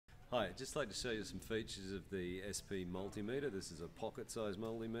Hi, I'd just like to show you some features of the SP Multimeter. This is a pocket-sized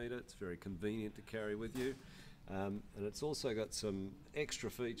multimeter. It's very convenient to carry with you. And it's also got some extra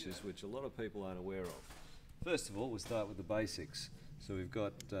features which a lot of people aren't aware of. First of all, we'll start with the basics. So we've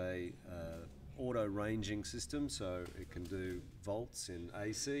got a auto ranging system, so it can do volts in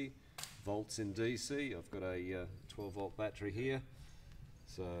AC, volts in DC. I've got a 12 volt battery here.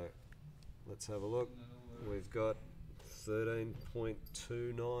 So let's have a look. We've got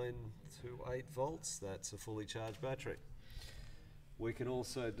 13.2928 volts. That's a fully charged battery. We can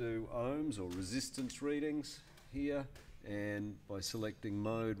also do ohms or resistance readings here, and by selecting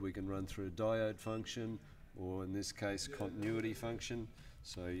mode we can run through a diode function, or in this case continuity function.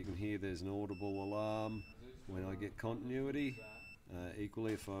 So you can hear there's an audible alarm when I get continuity.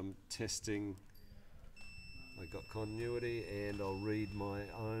 Equally, if I'm testing, I got continuity, and I'll read my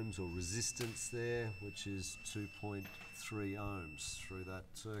ohms or resistance there, which is 2.3 ohms through that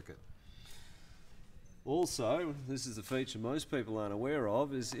circuit. Also, this is a feature most people aren't aware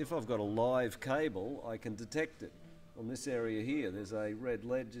of, is if I've got a live cable, I can detect it. On this area here, there's a red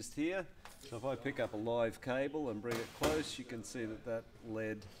LED just here. So if I pick up a live cable and bring it close, you can see that that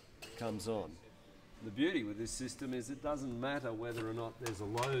LED comes on. The beauty with this system is it doesn't matter whether or not there's a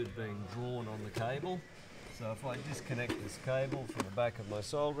load being drawn on the cable. So if I disconnect this cable from the back of my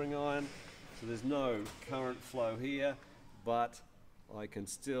soldering iron, so there's no current flow here, but I can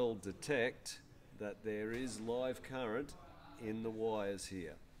still detect that there is live current in the wires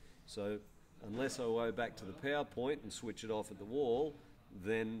here. So unless I go back to the power point and switch it off at the wall,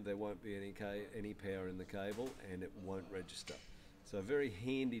 then there won't be any power in the cable and it won't register. So a very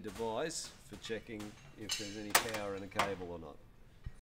handy device for checking if there's any power in a cable or not.